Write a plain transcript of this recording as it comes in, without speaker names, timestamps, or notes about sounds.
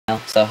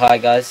So hi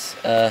guys,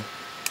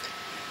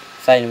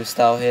 Phantom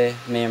Style here,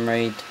 me and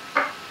Reed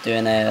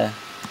doing a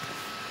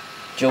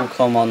dual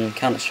com on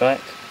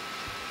Counter-Strike.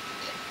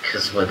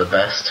 Because we're the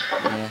best.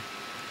 Yeah.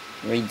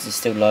 Reed's is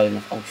still low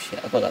enough. Oh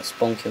shit, I got that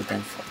spawn kill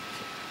then. Fuck.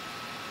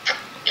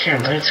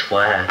 Kieran, don't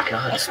swear,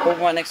 God. I spawned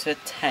right next to a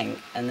tank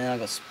and then I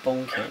got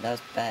spawn killed. That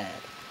was bad.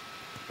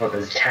 What,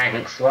 there's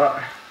tanks,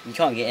 what? You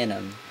can't get in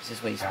them, it's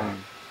just where you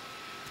spawn.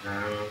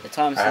 No. The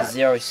time says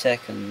 0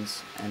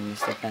 seconds and you're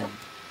still playing.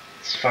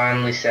 It's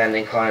finally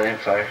sending client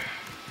info.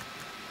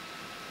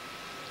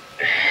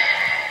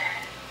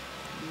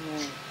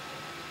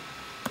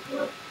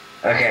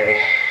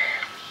 Okay.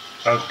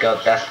 Oh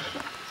god, that's...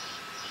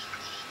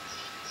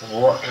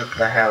 What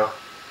the hell?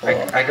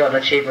 I got an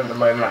achievement the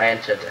moment I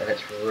entered and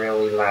it's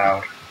really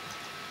loud.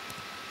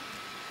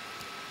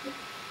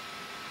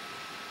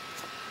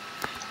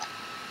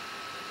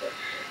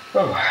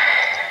 Oh.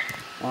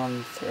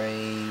 1,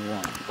 3,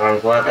 1. I'm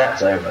glad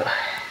that's over.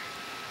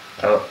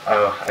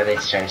 Oh, I need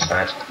to change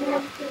sides.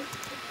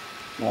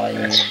 Why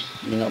you're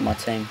not my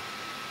team?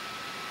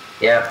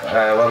 Yep,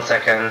 1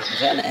 second. Is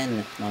that an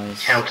N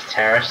noise?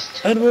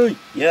 Counter-terrorist. Enemy!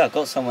 Yeah, I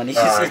got someone. He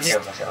I just,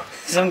 killed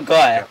myself. some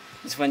guy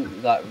just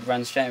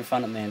ran straight in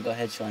front of me and got a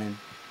headshot on him.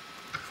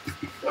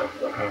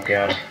 Oh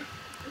god.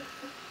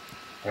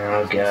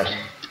 Oh god.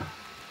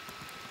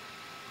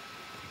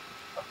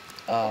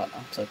 Oh,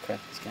 I'm so crap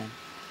at this game.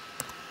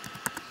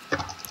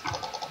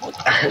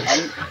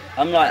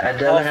 I'm like I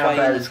don't know how halfway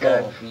bad in it's the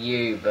floor. going for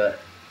you, but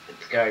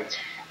it's going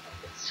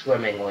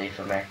swimmingly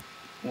for me.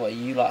 What, are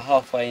you like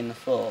halfway in the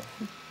floor?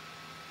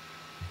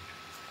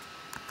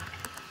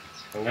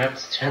 I'm going to have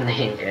to turn the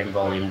in-game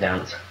volume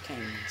down. Okay,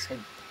 so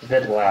It's a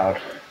bit loud.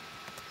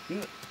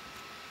 you,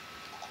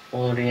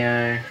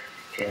 Audio,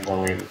 in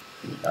volume.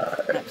 No.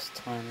 that's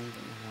tiny,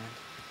 but never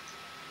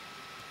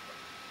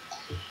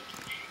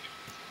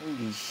mind.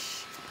 Holy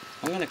sh...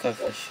 I'm gonna go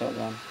for a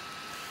shotgun.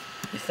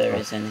 If there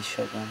is any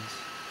shotguns.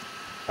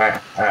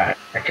 Alright,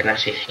 I can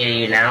actually hear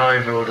you now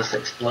over all this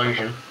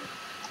explosion.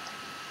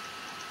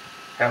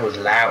 That was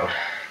loud.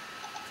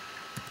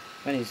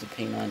 I'm gonna use the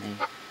P90.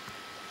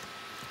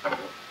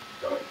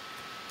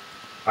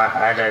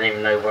 I don't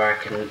even know where I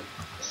can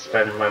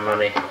spend my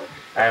money.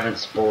 I haven't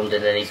spawned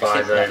in any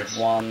buy zones.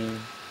 1,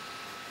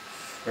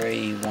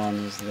 3, 1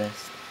 is the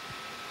best.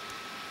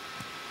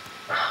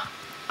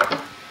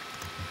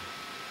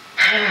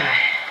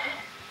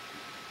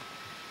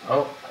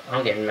 Oh,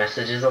 I'm getting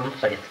messages on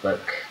Facebook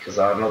because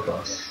I'm a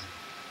boss.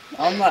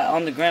 I'm like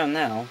on the ground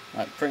now,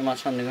 like pretty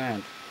much on the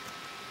ground.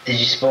 Did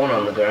you spawn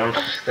on the ground?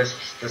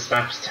 This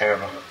map is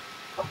terrible.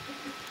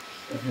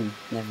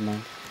 Never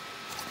mind.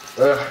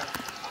 Ugh.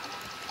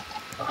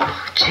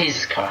 Oh,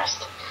 Jesus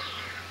Christ.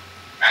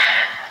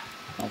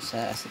 Oh, so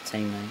that's a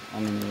teammate.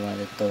 I'm in the way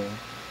of the door.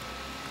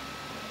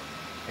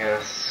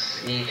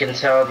 Yes, you can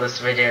tell this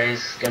video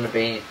is going to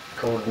be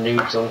called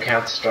Noobs on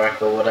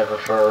Counter-Strike or whatever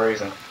for a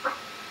reason.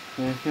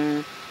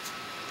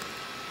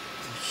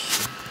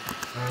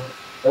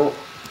 Oh.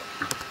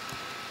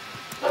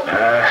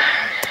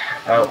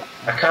 Oh,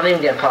 I can't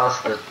even get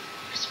past the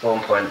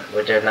spawn point.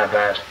 We're doing that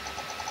bad.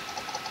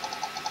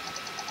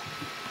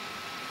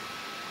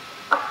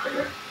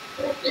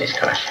 Jesus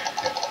Christ.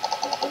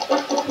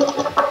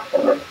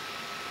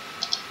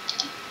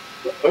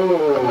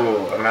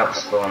 Ooh, I'm out the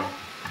spawn.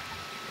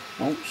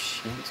 Oh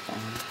shit, what's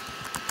going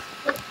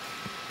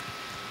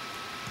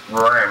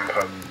on?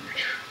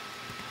 Rampage.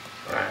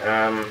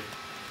 Right,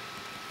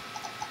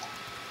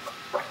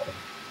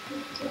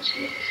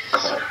 Jesus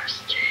Christ,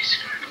 Jesus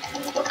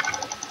Christ.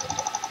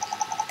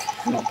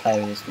 I'm not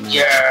playing with this man.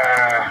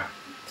 Yeah!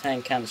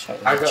 Playing Counter-Strike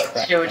with I a got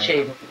track 2 there.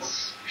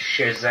 achievements.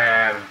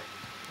 Shazam.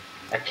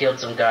 I killed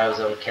some guys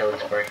on killing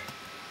spree.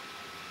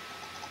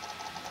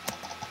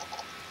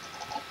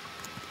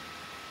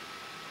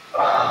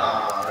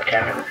 Oh,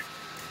 okay.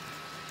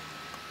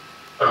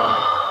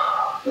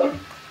 Oh.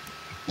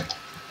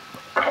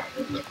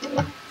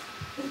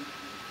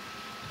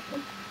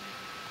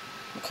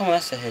 Come on,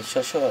 that's a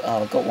headshot. Sure.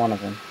 Oh, I got one of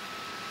them.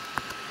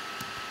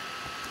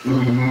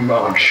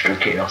 Monster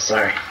kill,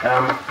 sorry.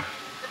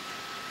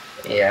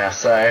 Yeah,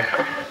 so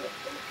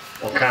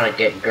I'm kind of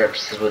getting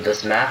grips with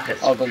this map.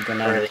 It's Oh, I got a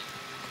grenade. really...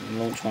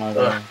 Launch one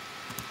over there.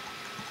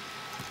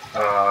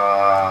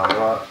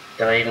 What?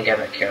 Did I even get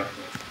that kill?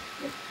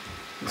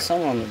 There's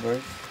someone on the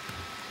roof.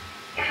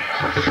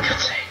 For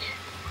God's sake.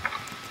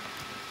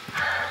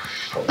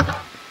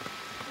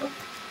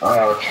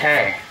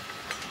 Okay.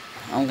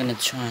 I'm gonna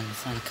try and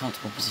find a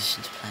comfortable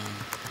position to play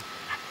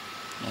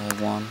in.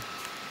 1.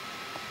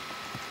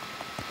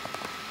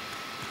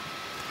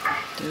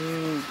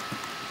 Dude.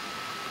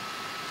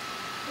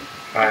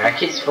 Right, I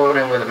keep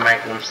spawning with a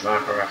Magnum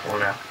sniper rifle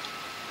now.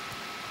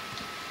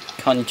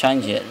 Can't you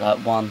change it like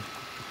 1?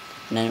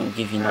 And then it will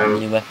give you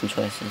new weapon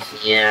choices.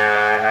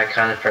 Yeah, I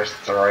kind of pressed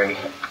 3.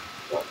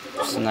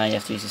 So now you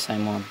have to use the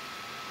same one.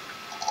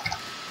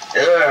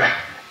 Ugh.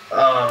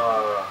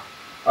 Oh,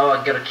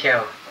 I got a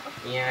kill.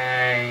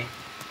 Yay.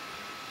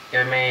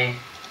 Go me.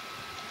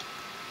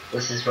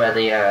 This is where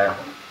the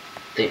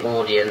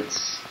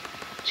audience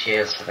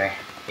cheers for me,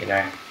 you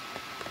know.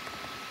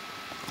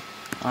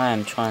 I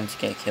am trying to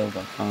get a kill,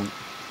 but I can't.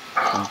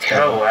 Oh,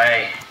 go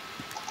away.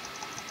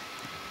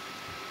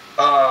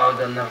 Oh, I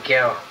got another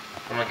kill.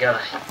 Oh my god.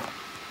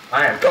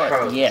 I am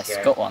pro. Yes,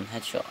 got one.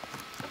 Headshot.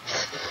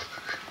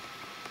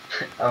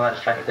 I like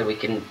the fact that we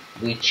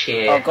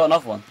cheer. Oh, got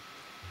another one.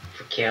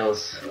 For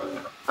kills.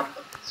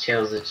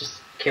 Kills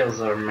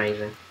are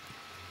amazing.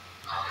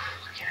 Oh,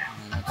 fuck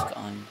And I just got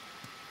owned.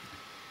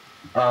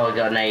 Oh, we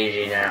got an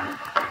AG now.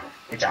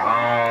 It's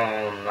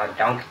on like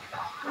donkey.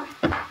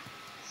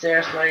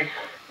 Seriously?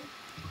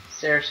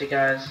 Seriously,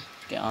 guys?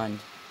 Get owned.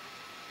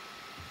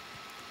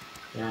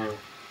 No.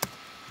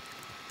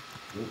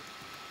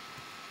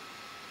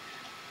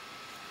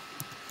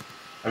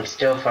 I'm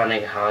still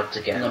finding it hard to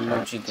get to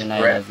grip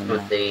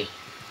with the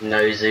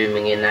no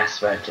zooming in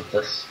aspect of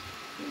this.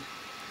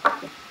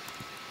 Just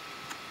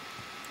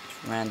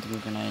random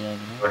grenade over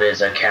there. What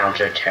is a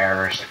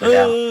counter-terrorist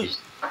without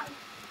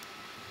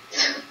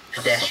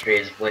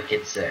pedestrian is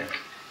wicked sick.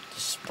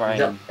 Just spraying.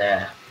 He's up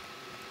there.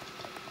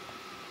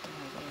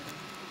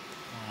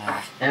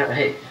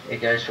 It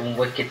goes from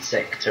wicked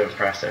sick to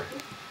impressive.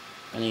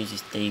 I'm gonna use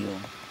this deagle.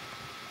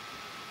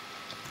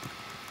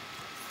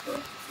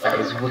 That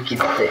is wicked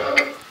sick.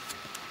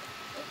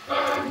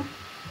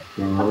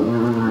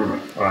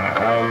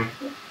 Right,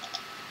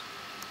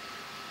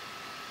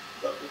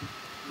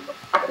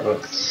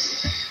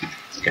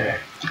 let's go.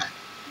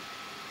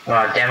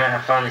 Oh, damn it,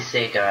 I finally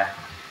see a guy.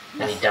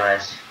 And he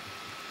dies.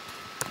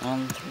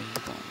 1, 3,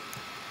 1.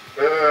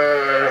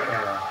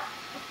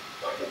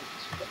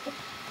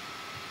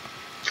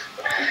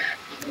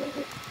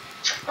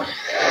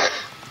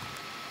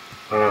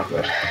 Oh,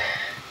 good.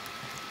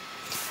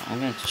 I'm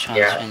going to try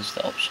and change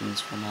the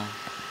options for my...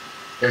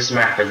 This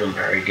map isn't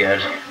very good,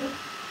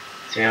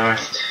 to be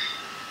honest.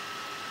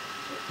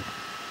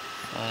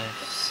 5,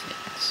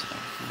 6,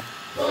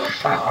 Oh,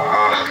 fuck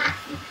off.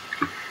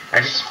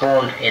 I just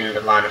spawned in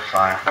the line of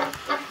fire.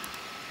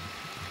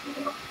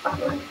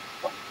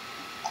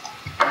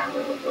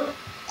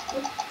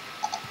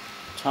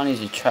 Trying to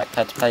use a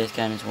trackpad to play this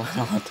game is well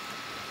hard.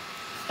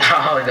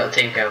 Oh, we got a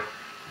team kill.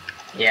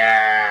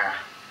 Yeah.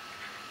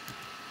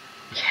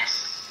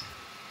 Yes.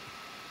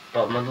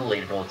 Bottom of the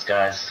leaderboards,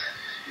 guys.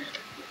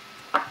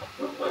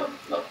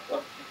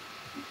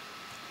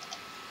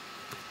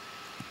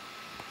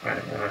 Right,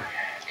 okay,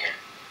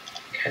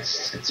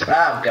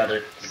 I've got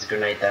a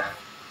grenade there.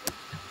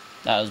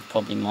 That was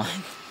probably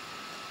mine.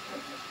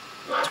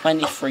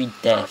 23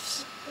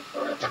 deaths.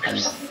 I'm I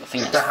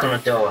think stuck on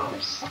a door.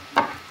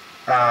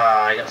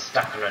 Ah, I got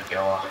stuck on a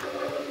door.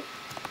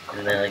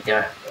 And there we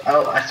go.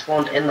 Oh, I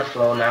spawned in the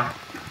floor now.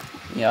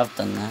 Yeah, I've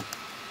done that.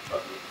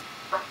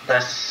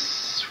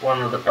 That's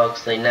one of the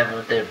bugs they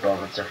never did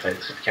bother to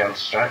fix with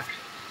Counter-Strike.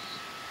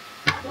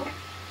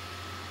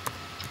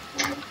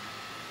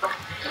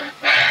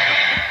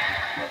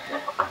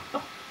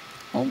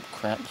 Oh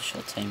crap, the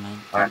shot teammate.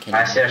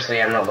 I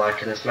seriously am not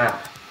liking this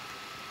map.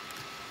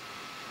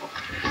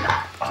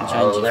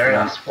 Oh, they're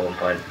at spawn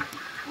point.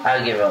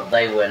 I'll give up,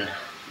 they win.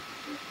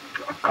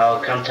 Oh,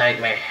 come take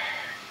me.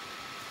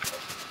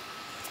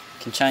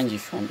 Can change your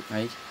front,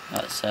 right?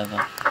 Like server.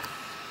 I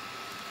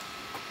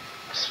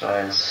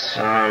suppose.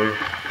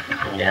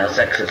 Yeah, let's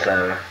exit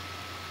server.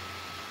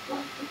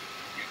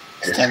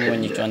 Just tell me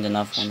when you've joined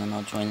another one and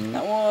I'll join in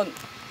that one.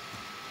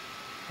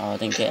 Oh, I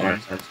didn't get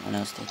him. Someone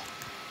else did.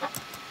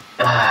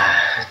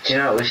 Do you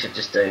know what we should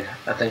just do?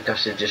 I think I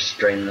should just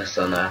stream this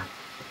on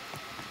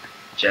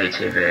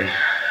JTV.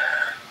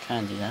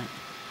 Can do that.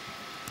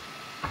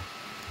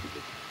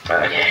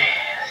 Okay.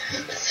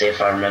 Let's see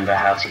if I remember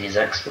how to use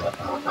exploit.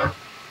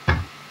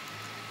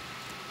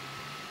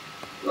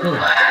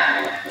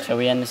 Shall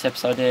we end this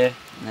episode here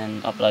and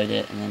then upload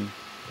it and then...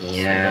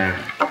 Yeah.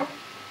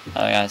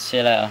 Alright guys, see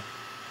you later.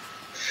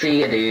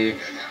 See ya,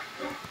 dudes.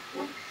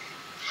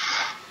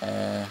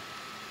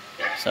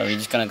 So we're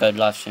just gonna go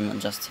live stream on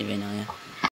Just TV now, yeah?